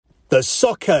The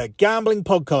Soccer Gambling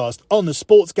Podcast on the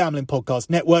Sports Gambling Podcast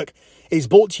Network is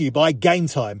brought to you by Game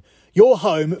Time, your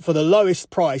home for the lowest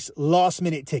price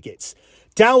last-minute tickets.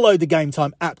 Download the Game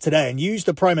Time app today and use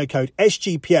the promo code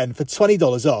SGPN for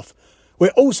 $20 off. We're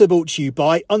also brought to you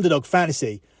by Underdog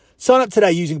Fantasy. Sign up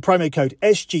today using promo code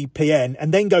SGPN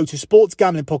and then go to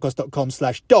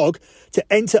sportsgamblingpodcast.com/dog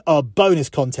to enter our bonus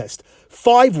contest.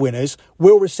 5 winners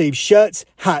will receive shirts,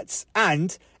 hats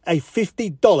and a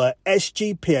 $50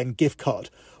 SGPN gift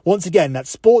card. Once again,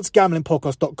 that's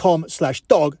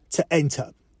sportsgamblingpodcast.com/dog to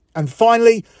enter. And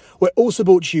finally, we're also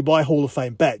brought to you by Hall of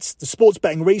Fame Bets, the sports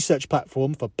betting research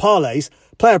platform for parlays,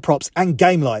 player props and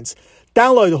game lines.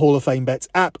 Download the Hall of Fame Bets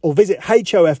app or visit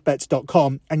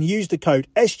hofbets.com and use the code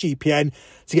SGPN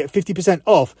to get 50%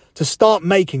 off to start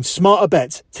making smarter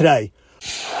bets today.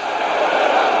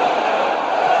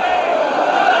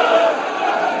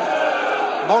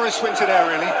 Morris wins it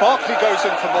aerially, Barkley goes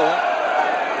in for more.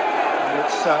 And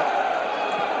it's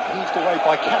heaved away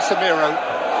by Casemiro.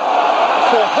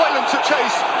 For Højlund to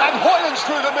chase, and Højlund's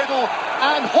through the middle,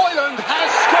 and Højlund has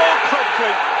scored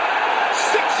promptly.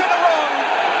 6 in a row.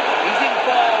 He's in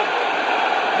form,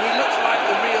 and he looks like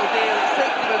the real deal. It's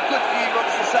taken him a good few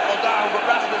months to settle down, but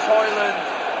Rasmus Højlund,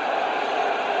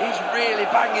 he's really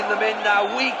banging them in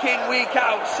now, week in, week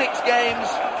out, 6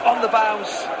 games on the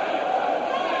bounce.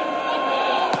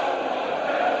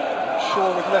 Shaw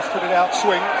with left-footed out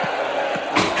swing.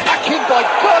 Back in by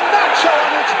Garnacho,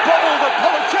 and it's bobbled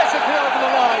apologetically over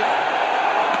the line.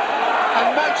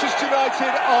 And Manchester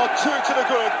United are 2 to the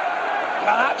good.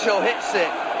 Garnacho hits it.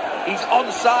 He's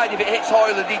onside if it hits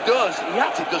Højlund. He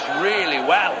actually does really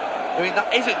well. I mean,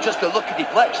 that isn't just a lucky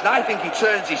deflection. I think he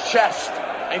turns his chest.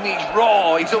 I mean, he's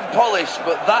raw, he's unpolished,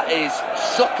 but that is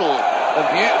subtle and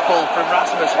beautiful from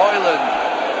Rasmus Højlund.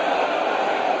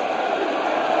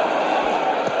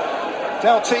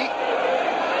 Doughty.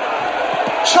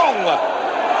 Chong.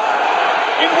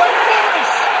 In went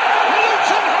Morris.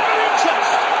 Luton have an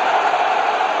interest.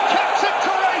 Captain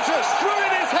Courageous threw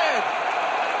in his head.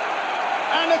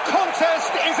 And the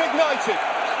contest is ignited.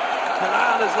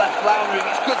 Manana's left floundering.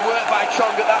 It's good work by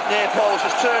Chong at that near post.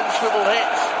 Just turn, swivel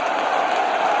hits.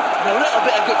 And a little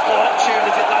bit of good fortune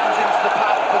as it lands into the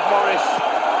path of Morris.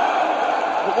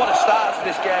 But what a start to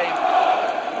this game.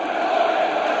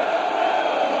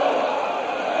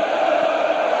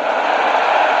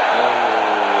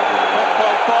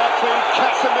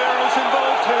 Casemiro's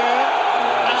involved here,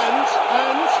 and he's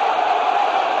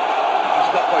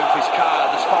not going for his card.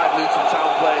 There's 5 Luton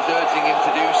Town players urging him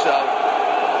to do so.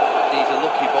 He's a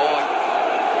lucky boy.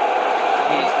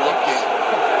 He's lucky.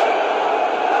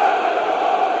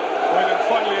 Højlund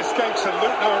finally escapes, and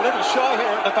Luton are a little shy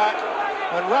here at the back,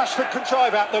 and Rashford can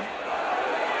drive at them.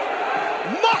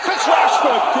 Marcus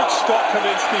Rashford, good stop,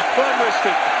 Kaminsky, firm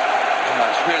wristed.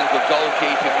 It's really good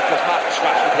goalkeeping because Marcus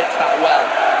Rashford hits that well.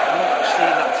 I've not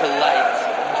seen that till late.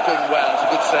 He's done well, it's a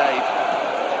good save.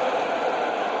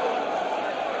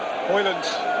 Højlund,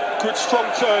 good strong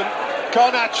turn.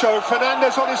 Garnacho,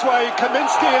 Fernandes on his way.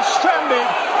 Kaminsky is stranded.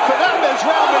 Fernandes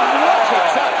round and what a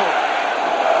tackle.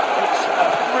 It's a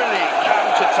brilliant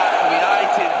counter-attack from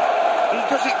United. He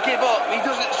doesn't give up, he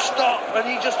doesn't stop, and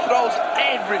he just throws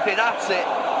everything at it.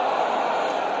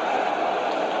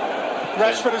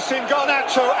 Rashford has seen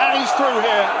Garnacho, and he's through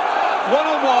here.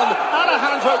 1-on-1,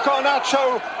 Alejandro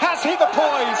Garnacho, has he the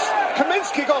poise?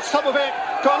 Kaminsky got some of it,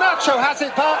 Garnacho has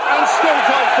it back, and still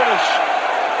can't finish.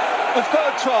 The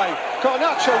third try,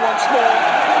 Garnacho once more,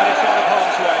 and it's out of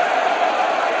harm's way.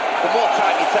 The more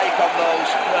time you take on those,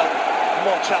 well, the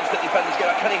more chance that defenders get.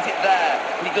 Can he hit it there?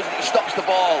 But he doesn't, he stops the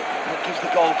ball, and it gives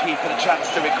the goalkeeper the chance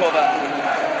to recover.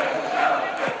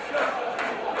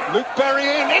 Luke Berry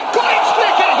in, it got it,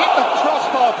 flick, it hit the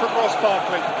crossbar from Ross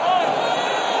Barkley.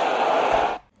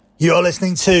 You're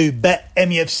listening to Bet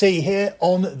MUFC here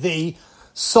on the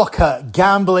Soccer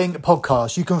Gambling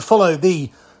Podcast. You can follow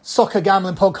the Soccer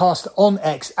Gambling Podcast on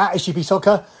X at SGP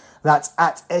Soccer. That's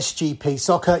at SGP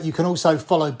Soccer. You can also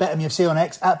follow BetMUFC on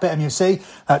X at BetMUFC.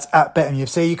 That's at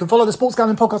BetMUFC. You can follow the Sports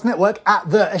Gambling Podcast Network at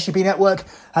the SGP Network.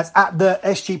 That's at the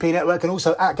SGP Network, and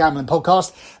also at Gambling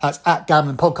Podcast. That's at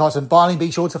Gambling Podcast. And finally,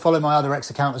 be sure to follow my other X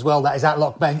account as well. That is at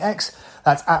LockBettingX.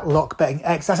 That's at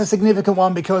LockBettingX. That's a significant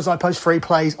one because I post free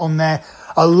plays on there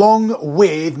along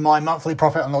with my monthly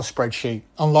profit and loss spreadsheet.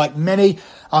 Unlike many,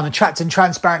 I'm a tracked and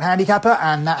transparent handicapper,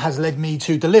 and that has led me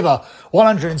to deliver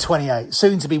 128,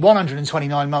 soon to be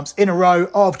 129 months in a row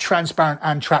of transparent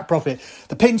and tracked profit.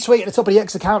 The pinned tweet at the top of the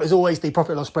X account is always the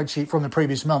profit and loss spreadsheet from the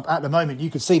previous month. At the moment, you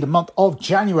can see the month of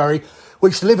January,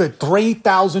 which delivered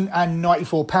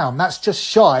 £3,094. That's just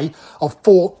shy of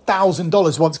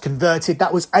 $4,000 once converted.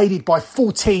 That was aided by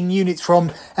 14 units from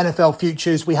NFL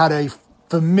Futures. We had a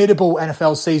formidable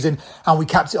NFL season, and we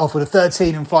capped it off with a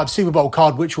 13-5 Super Bowl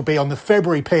card, which will be on the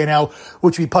February P&L,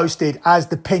 which we posted as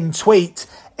the pinned tweet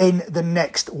in the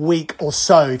next week or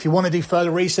so. If you want to do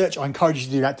further research, I encourage you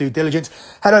to do that due diligence.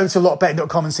 Head over to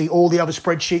lockbetting.com and see all the other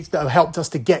spreadsheets that have helped us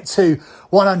to get to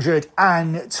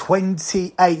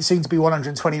 128, soon to be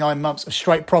 129 months of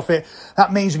straight profit.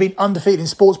 That means we've been undefeated in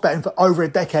sports betting for over a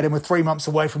decade, and we're 3 months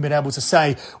away from being able to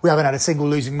say we haven't had a single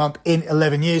losing month in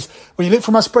 11 years. When you look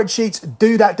from our spreadsheets,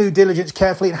 do that due diligence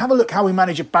carefully and have a look how we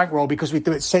manage a bankroll, because we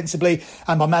do it sensibly,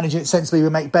 and by managing it sensibly, we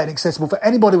make betting accessible for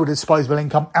anybody with disposable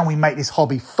income, and we make this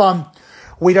hobby fun.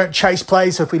 We don't chase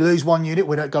plays, so if we lose 1 unit,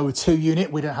 we don't go with 2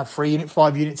 unit. We don't have 3 unit,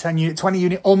 5 unit, 10 unit, 20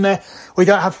 unit on there. We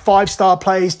don't have 5-star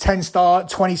plays, 10-star,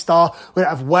 20-star. We don't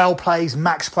have well plays,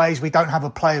 max plays. We don't have a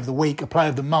play of the week, a play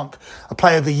of the month, a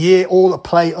play of the year, or a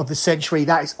play of the century.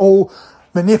 That is all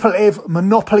manipulative,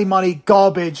 monopoly money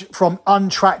garbage from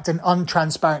untracked and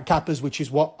untransparent cappers, which is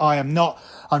what I am not.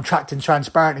 I'm tracked and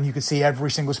transparent, and you can see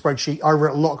every single spreadsheet over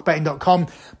at lockbetting.com.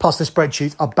 Plus, the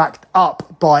spreadsheets are backed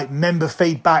up by member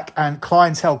feedback and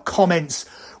clientele comments,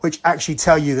 which actually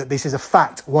tell you that this is a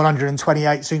fact.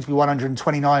 128, soon to be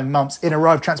 129 months in a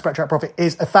row of transparent track profit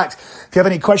is a fact. If you have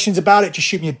any questions about it, just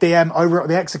shoot me a DM over at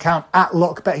the X account at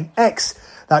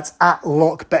lockbettingx. That's at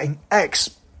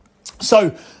lockbettingx.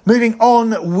 So, moving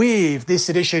on with this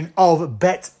edition of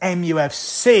Bet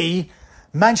MUFC,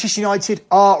 Manchester United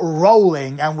are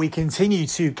rolling, and we continue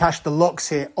to cash the locks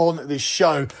here on this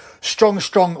show.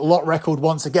 Strong lot record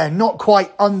once again. Not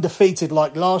quite undefeated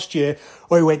like last year,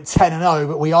 where we went 10-0,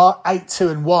 but we are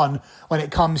 8-2-1 when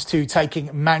it comes to taking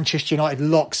Manchester United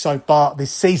locks so far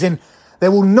this season.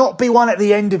 There will not be one at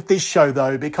the end of this show,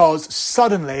 though, because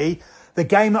suddenly the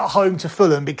game at home to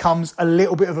Fulham becomes a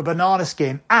little bit of a banana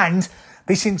skin, and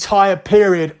this entire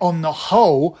period on the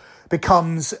whole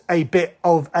becomes a bit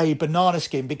of a banana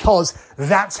skin, because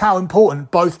that's how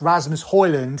important both Rasmus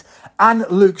Højlund and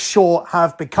Luke Shaw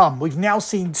have become. We've now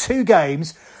seen 2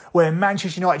 games where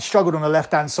Manchester United struggled on the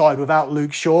left-hand side without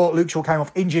Luke Shaw. Luke Shaw came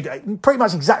off injured pretty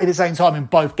much exactly the same time in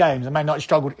both games, and Man United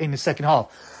struggled in the second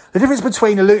half. The difference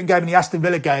between the Luton game and the Aston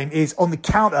Villa game is on the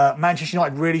counter, Manchester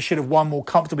United really should have won more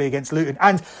comfortably against Luton.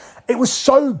 And it was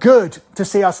so good to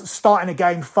see us starting a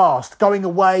game fast, going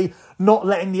away, not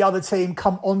letting the other team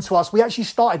come onto us. We actually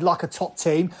started like a top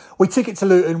team. We took it to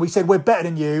Luton. We said, we're better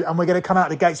than you, and we're going to come out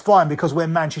the gates flying because we're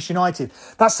Manchester United.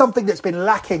 That's something that's been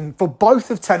lacking for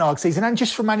both of Ten Hag's season and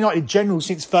just for Man United in general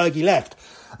since Fergie left.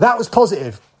 That was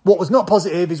positive. What was not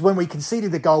positive is when we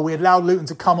conceded the goal, we allowed Luton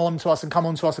to come on to us and come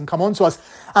on to us and come on to us.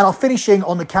 And our finishing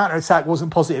on the counter-attack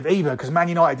wasn't positive either, because Man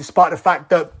United, despite the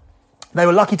fact that they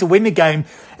were lucky to win the game,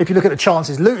 if you look at the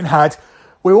chances Luton had,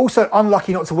 we were also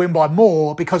unlucky not to win by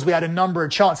more because we had a number of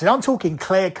chances. I'm talking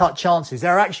clear-cut chances.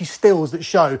 There are actually stills that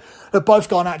show that both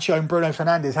Garnacho and Bruno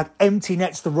Fernandes had empty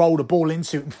nets to roll the ball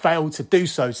into and failed to do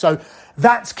so. So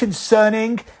that's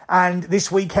concerning. And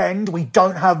this weekend, we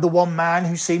don't have the one man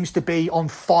who seems to be on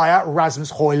fire,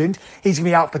 Rasmus Højlund. He's going to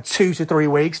be out for 2 to 3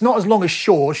 weeks. Not as long as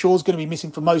Shaw. Shaw's going to be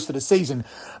missing for most of the season.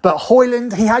 But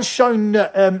Højlund, he has shown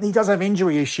that he does have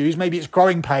injury issues. Maybe it's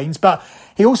growing pains. But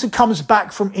he also comes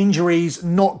back from injuries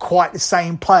not quite the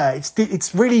same player.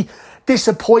 It's really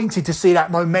disappointed to see that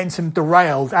momentum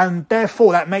derailed, and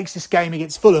therefore that makes this game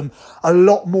against Fulham a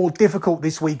lot more difficult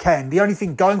this weekend. The only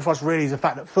thing going for us really is the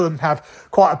fact that Fulham have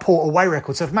quite a poor away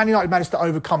record. So if Man United manage to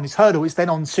overcome this hurdle, it's then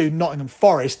on to Nottingham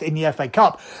Forest in the FA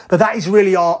Cup. But that is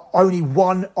really our only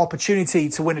one opportunity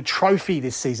to win a trophy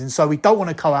this season. So we don't want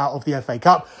to go out of the FA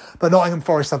Cup. But Nottingham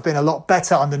Forest have been a lot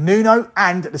better under Nuno,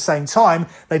 and at the same time,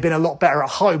 they've been a lot better at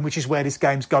home, which is where this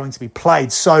game's going to be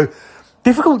played. So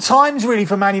difficult times really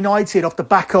for Man United off the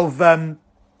back of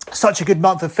such a good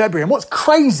month of February. And what's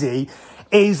crazy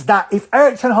is that if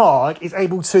Erik ten Hag is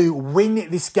able to win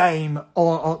this game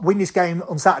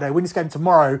on Saturday, win this game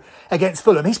tomorrow against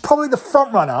Fulham, he's probably the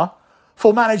front runner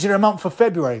for manager of the month for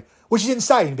February. which is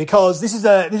insane because this is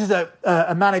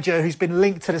a manager who's been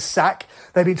linked to the sack.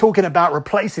 They've been talking about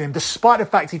replacing him, despite the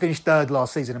fact he finished third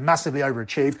last season and massively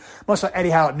overachieved. Much like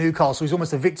Eddie Howe at Newcastle, he's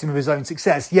almost a victim of his own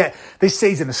success. Yet this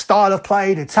season, the style of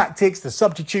play, the tactics, the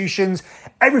substitutions,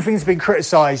 everything's been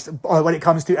criticised when it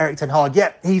comes to Erik ten Hag.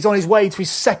 Yet he's on his way to his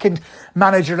second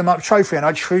Manager of the Month trophy, and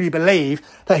I truly believe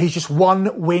that he's just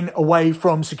one win away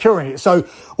from securing it. So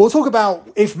we'll talk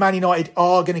about if Man United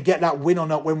are going to get that win or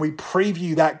not when we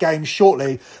preview that game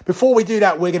shortly. Before we do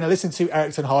that, we're going to listen to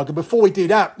Erik ten Hag. And before we do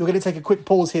that, we're going to take a quick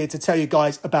pause here to tell you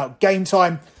guys about Game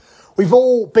Time. We've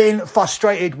all been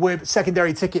frustrated with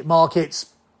secondary ticket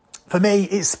markets. For me,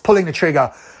 it's pulling the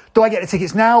trigger. Do I get the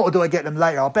tickets now or do I get them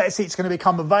later? I bet it's going to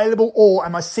become available, or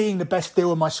am I seeing the best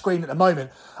deal on my screen at the moment?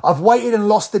 I've waited and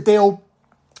lost the deal,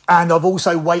 and I've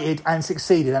also waited and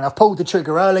succeeded. And I've pulled the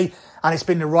trigger early, and it's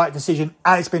been the right decision,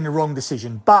 and it's been the wrong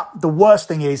decision. But the worst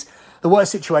thing is, the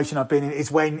worst situation I've been in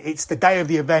is when it's the day of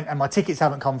the event and my tickets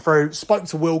haven't come through. Spoke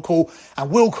to Will Call, and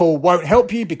Will Call won't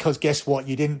help you because guess what?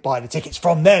 You didn't buy the tickets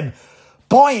from them.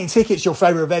 Buying tickets to your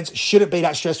favourite events shouldn't be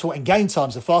that stressful, and Game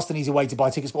Time's a fast and easy way to buy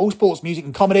tickets for all sports, music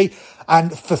and comedy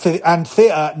and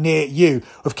theatre near you.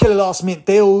 With killer last minute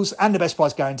deals and the best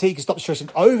price guarantee, you can stop stressing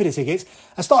over the tickets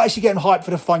and start actually getting hyped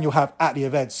for the fun you'll have at the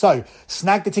event. So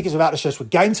snag the tickets without the stress with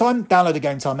Game Time. Download the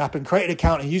Game Time app and create an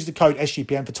account and use the code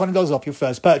SGPN for $20 off your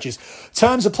first purchase.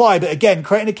 Terms apply, but again,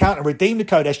 create an account and redeem the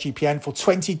code SGPN for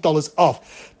 $20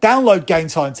 off. Download Game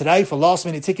Time today for last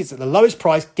minute tickets at the lowest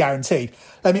price guaranteed.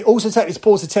 Let me also take this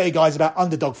pause to tell you guys about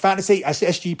Underdog Fantasy, as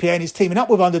SGPN is teaming up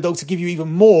with Underdog to give you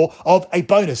even more of a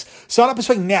bonus. Sign up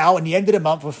between now and the end of the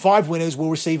month, where 5 winners will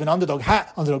receive an Underdog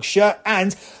hat, Underdog shirt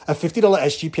and a $50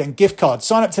 SGPN gift card.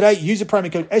 Sign up today, use the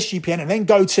promo code SGPN and then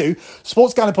go to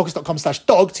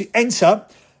sportsgamblingpockets.com/dog to enter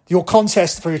your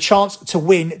contest for your chance to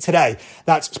win today.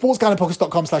 That's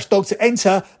sportsgamblingpockets.com/dog to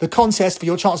enter the contest for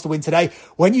your chance to win today.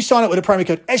 When you sign up with a promo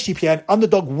code SGPN,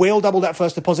 Underdog will double that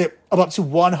first deposit of up to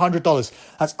 $100.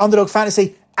 That's Underdog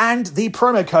Fantasy and the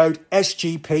promo code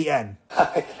SGPN.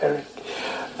 Hi, Eric.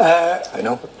 I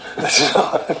know.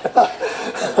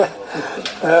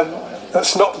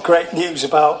 That's not great news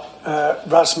about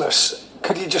Rasmus.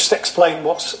 Could you just explain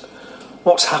what's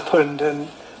happened and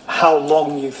how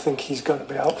long you think he's going to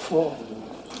be out for?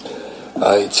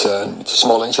 It's a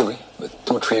small injury, but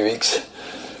 2-3 weeks.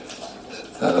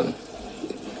 Now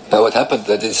what happened,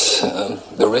 that is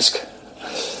the risk.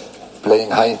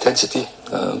 Playing high intensity,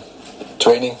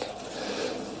 training.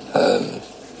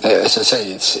 As I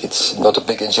say, it's not a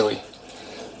big injury,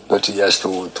 but he has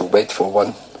to wait for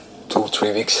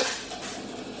 1-2-3 weeks.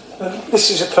 This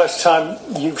is the first time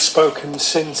you've spoken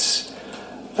since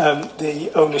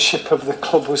the ownership of the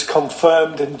club was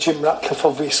confirmed, and Jim Ratcliffe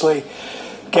obviously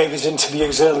gave his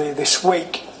interviews earlier this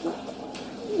week.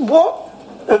 What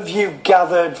have you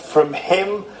gathered from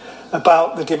him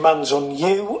about the demands on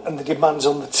you and the demands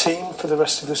on the team for the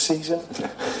rest of the season?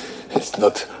 It's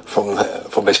not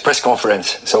from his press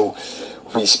conference, so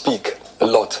we speak a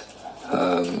lot.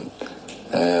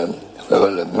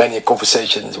 Many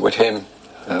conversations with him,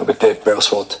 with Dave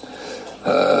Beresford,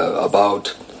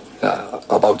 about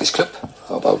this club,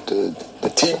 about the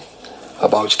team,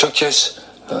 about structures.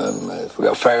 We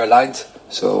are very aligned,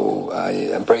 so I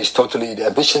embrace totally the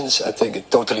ambitions. I think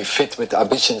it totally fit with the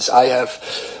ambitions I have,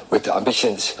 with the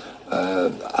ambitions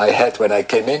I had when I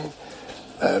came in.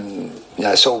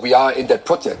 So we are in that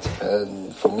project.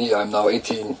 And for me, I'm now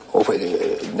 19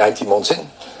 months in,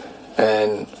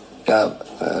 and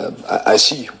I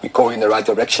see we go in the right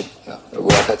direction.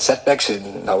 We have had setbacks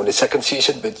now in the second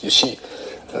season, but you see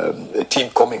a team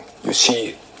coming. You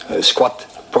see a squad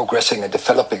progressing and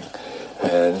developing,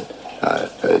 and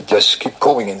just keep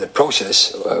going in the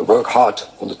process. Work hard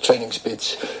on the training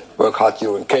bits. Work hard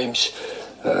during games.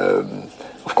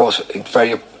 Of course, it's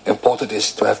very important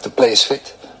is to have the players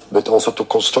fit, but also to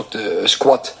construct a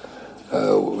squad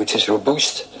which is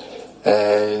robust.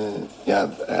 And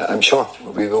I'm sure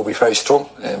we will be very strong,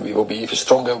 and we will be even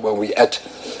stronger when we add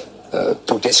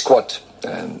to this squad.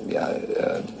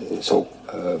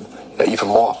 Even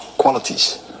more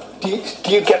qualities. Do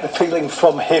you get the feeling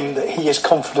from him that he is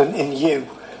confident in you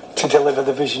to deliver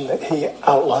the vision that he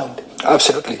outlined?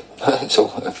 Absolutely.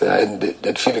 And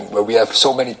that feeling where we have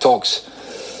so many talks,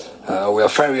 we are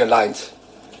very aligned.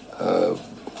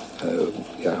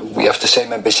 We have the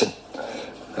same ambition,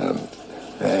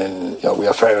 and we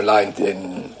are very aligned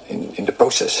in the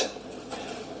process.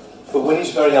 But when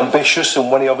he's very ambitious and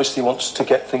when he obviously wants to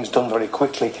get things done very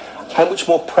quickly, how much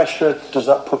more pressure does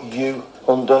that put you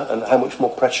under, and how much more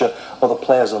pressure are the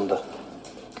players under?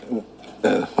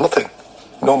 Nothing.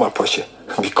 Normal pressure.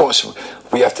 Because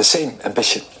we have the same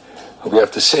ambition. We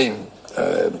have the same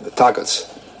targets.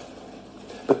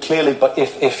 But clearly,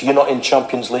 if you're not in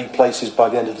Champions League places by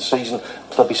the end of the season,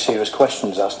 there'll be serious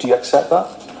questions asked. Do you accept that?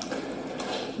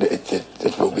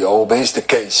 It will be always the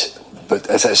case. But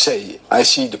as I say, I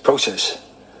see the process.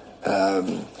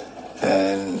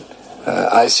 And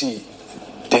I see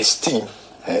this team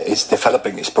is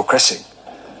developing, is progressing.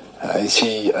 I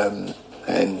see, and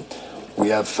we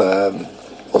have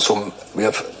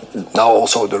now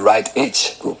also the right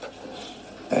age group,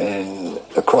 and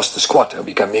across the squad, and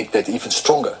we can make that even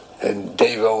stronger. And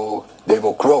they will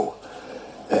grow.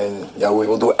 And we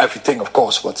will do everything, of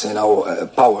course, what's in our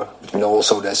power. But we know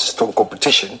also there's strong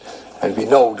competition, and we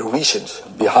know the reasons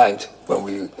behind when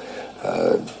we.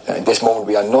 At this moment,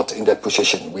 we are not in that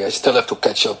position. We still have to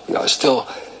catch up. We are still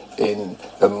in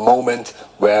a moment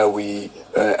where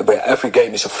where every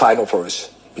game is a final for us,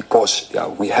 because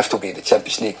we have to be in the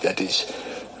Champions League. That is,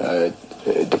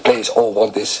 the players all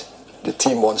want this. The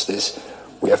team wants this.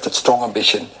 We have that strong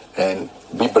ambition, and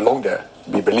we belong there.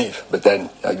 We believe, but then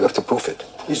you have to prove it.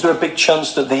 Is there a big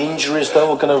chance that the injuries,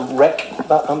 though, are going to wreck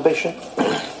that ambition?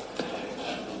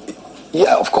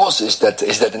 Yeah, of course, is that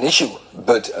an issue?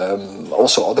 But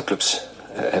also other clubs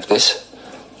have this.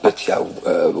 But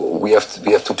we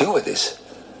have to deal with this,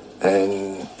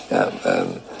 and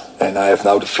I have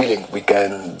now the feeling we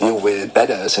can deal with it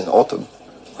better as in autumn.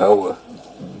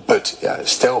 But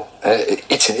still,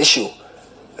 it's an issue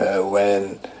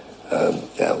when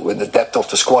the depth of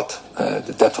the squad,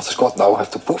 now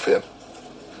have to prove it.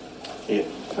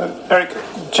 Eric,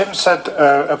 Jim said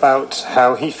about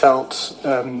how he felt.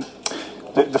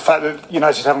 The fact that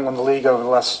United haven't won the league over the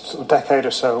last decade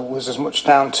or so was as much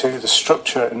down to the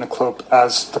structure in the club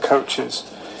as the coaches.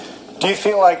 Do you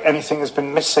feel like anything has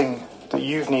been missing that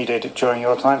you've needed during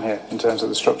your time here in terms of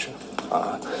the structure?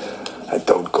 I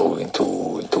don't go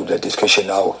into that discussion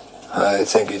now. I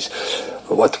think it's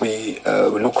what we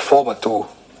look forward to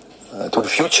the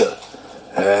future,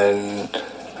 and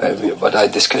what I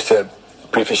discussed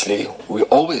previously. We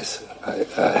always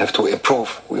have to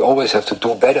improve. We always have to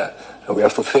do better. And we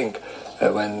have to think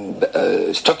when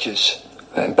structures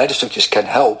and better structures can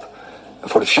help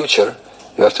for the future,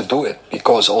 you have to do it,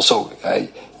 because also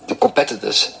the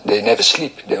competitors, they never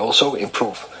sleep, they also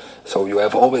improve. So you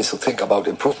have always to think about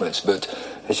improvements. But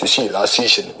as you see, last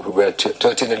season we were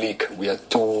 13th in the league, we had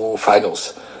 2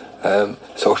 finals.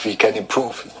 So if we can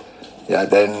improve,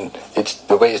 then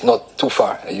the way is not too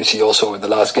far. And you see also in the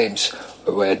last games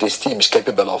where this team is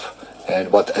capable of,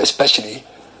 and what especially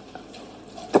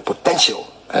the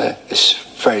potential is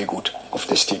very good of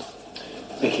this team.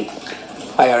 Vicky.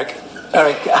 Hi, Eric.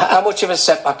 Eric, how much of a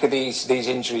setback are these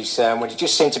injuries when you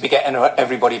just seem to be getting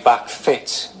everybody back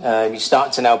fit? You're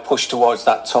starting to now push towards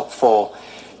that top 4.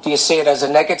 Do you see it as a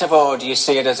negative, or do you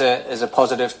see it as a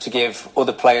positive to give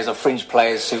other players or fringe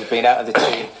players who've been out of the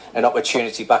team an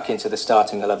opportunity back into the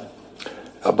starting 11?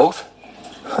 Both.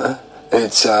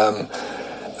 It's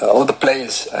all the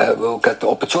players will get the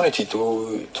opportunity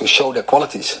to show their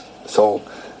qualities. So,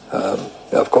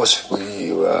 of course,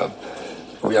 we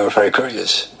are very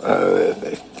curious,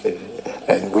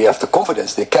 and we have the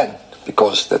confidence they can,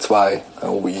 because that's why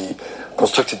we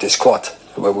constructed this squad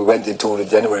when we went into the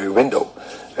January window,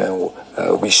 and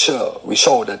we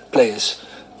saw that players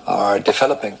are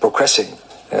developing, progressing,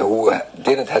 who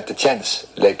didn't have the chance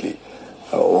lately,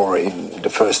 or in the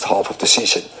first half of the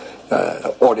season,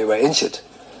 or they were injured.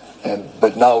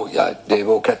 But now, they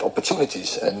will get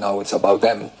opportunities, and now it's about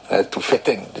them to fit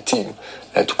in the team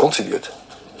and to contribute.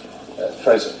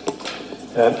 Fraser.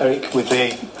 Eric, with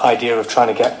the idea of trying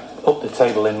to get up the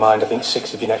table in mind, I think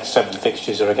 6 of your next 7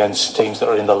 fixtures are against teams that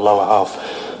are in the lower half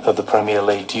of the Premier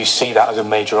League. Do you see that as a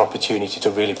major opportunity to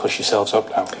really push yourselves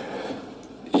up now?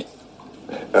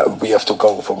 We have to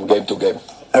go from game to game.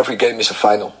 Every game is a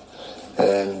final,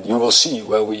 and you will see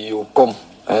where you come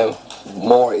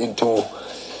more into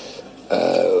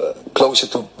closer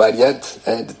to by the end,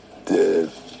 and the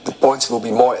points will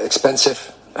be more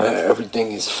expensive.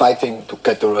 Everything is fighting to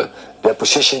get their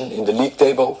position in the league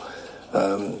table.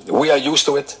 We are used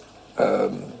to it,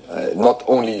 not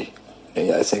only,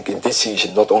 I think, in this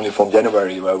season, not only from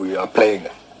January, where we are playing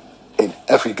in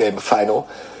every game a final,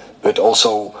 but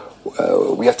also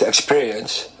we have the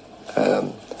experience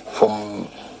from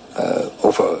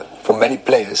many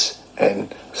players,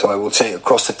 and so I would say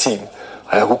across the team,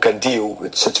 who can deal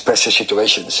with such pressure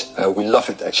situations. We love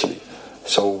it, actually,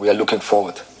 so we are looking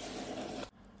forward.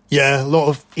 Yeah, a lot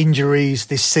of injuries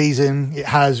this season. It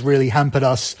has really hampered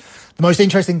us. The most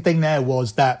interesting thing there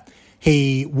was that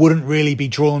he wouldn't really be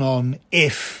drawn on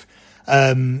if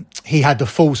he had the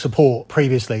full support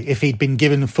previously. If he'd been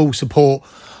given the full support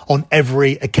on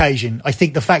every occasion. I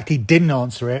think the fact he didn't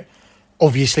answer it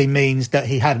obviously means that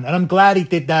he hadn't. And I'm glad he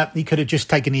did that. He could have just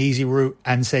taken the easy route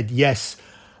and said yes.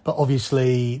 But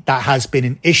obviously that has been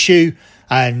an issue.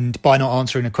 And by not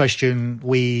answering a question,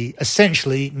 we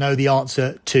essentially know the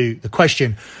answer to the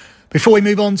question. Before we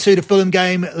move on to the Fulham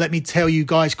game, let me tell you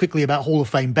guys quickly about Hall of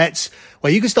Fame Bets,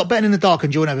 where you can stop betting in the dark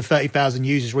and join over 30,000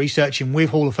 users researching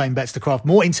with Hall of Fame Bets to craft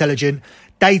more intelligent,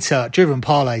 data-driven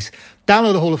parlays.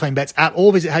 Download the Hall of Fame Bets app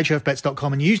or visit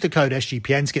hofbets.com and use the code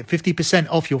SGPN to get 50%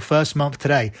 off your first month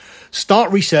today. Start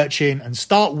researching and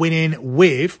start winning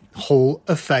with Hall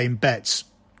of Fame Bets.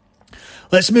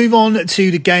 Let's move on to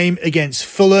the game against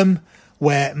Fulham,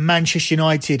 where Manchester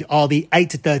United are the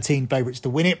 8-13 favourites to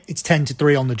win it. It's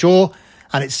 10-3 on the draw,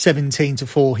 and it's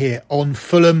 17-4 here on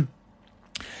Fulham.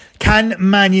 Can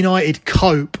Man United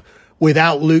cope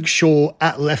without Luke Shaw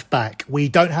at left back? We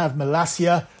don't have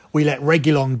Malacia. We let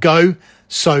Reguilon go.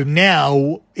 So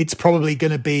now it's probably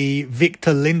going to be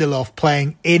Victor Lindelof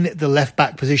playing in the left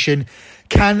back position.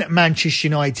 Can Manchester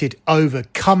United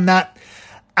overcome that?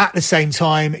 At the same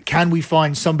time, can we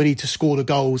find somebody to score the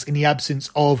goals in the absence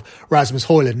of Rasmus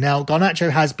Højlund? Now, Garnacho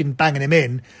has been banging him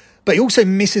in, but he also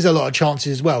misses a lot of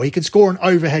chances as well. He can score an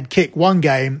overhead kick one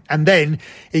game, and then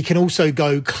he can also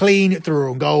go clean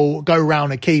through a goal, go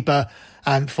round a keeper,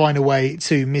 and find a way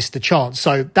to miss the chance.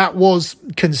 So that was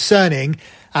concerning,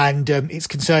 and it's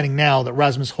concerning now that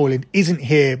Rasmus Højlund isn't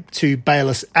here to bail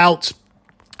us out.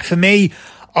 For me,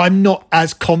 I'm not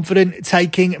as confident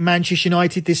taking Manchester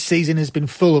United. This season has been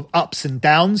full of ups and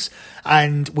downs,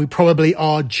 and we probably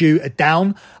are due a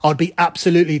down. I'd be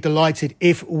absolutely delighted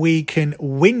if we can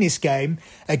win this game,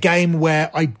 a game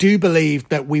where I do believe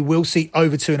that we will see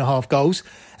over 2.5 goals,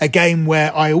 a game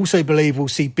where I also believe we'll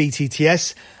see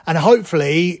BTTS, and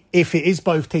hopefully, if it is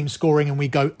both teams scoring and we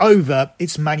go over,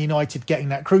 it's Man United getting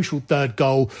that crucial third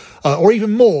goal, or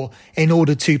even more, in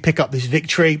order to pick up this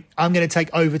victory. I'm going to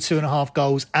take over 2.5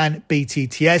 goals and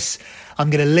BTTS.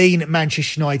 I'm going to lean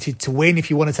Manchester United to win.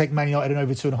 If you want to take Man United and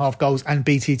over 2.5 goals and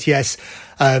BTTS,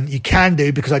 you can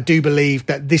do, because I do believe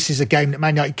that this is a game that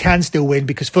Man United can still win,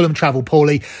 because Fulham travel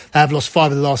poorly. They have lost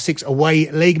 5 of the last 6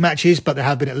 away league matches, but there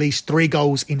have been at least 3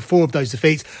 goals in 4 of those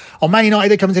defeats. On Man United,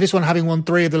 they come into this one having won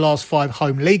 3 of the last 5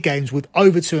 home league games, with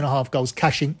over 2.5 goals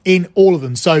cashing in all of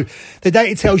them. So the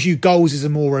data tells you goals is a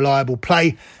more reliable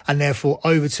play, and therefore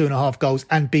over 2.5 goals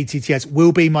and BTTS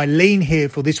will be my lean here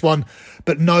for this one.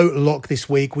 But no lock this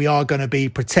week. We are going to be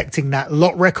protecting that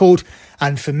lot record.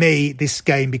 And for me, this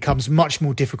game becomes much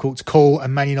more difficult to call,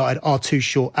 and Man United are too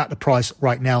short at the price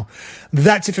right now.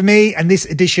 That's it for me and this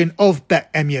edition of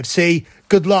Bet MUFC.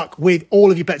 Good luck with all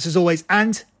of your bets as always,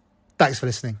 and thanks for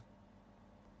listening.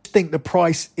 I think the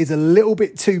price is a little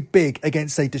bit too big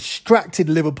against a distracted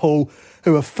Liverpool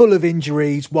who are full of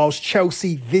injuries, whilst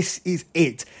Chelsea, this is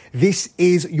it. This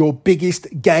is your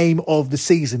biggest game of the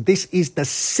season. This is the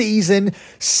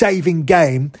season-saving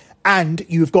game, and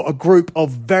you've got a group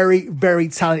of very, very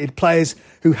talented players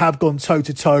who have gone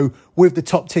toe-to-toe with the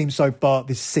top team so far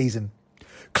this season.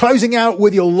 Closing out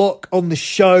with your lock on the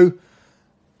show,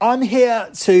 I'm here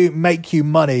to make you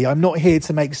money. I'm not here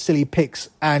to make silly picks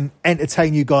and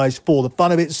entertain you guys for the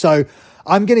fun of it. So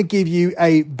I'm going to give you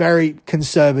a very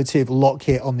conservative lock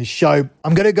here on this show.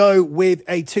 I'm going to go with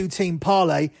a 2-team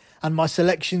parlay, and my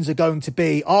selections are going to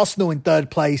be Arsenal in 3rd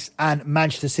place and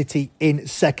Manchester City in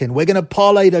 2nd. We're going to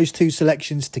parlay those 2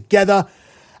 selections together,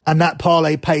 and that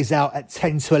parlay pays out at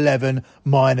 10-11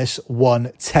 minus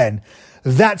 110.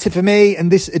 That's it for me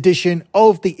and this edition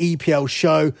of the EPL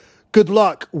show. Good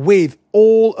luck with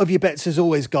all of your bets as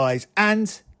always, guys,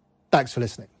 and thanks for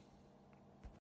listening.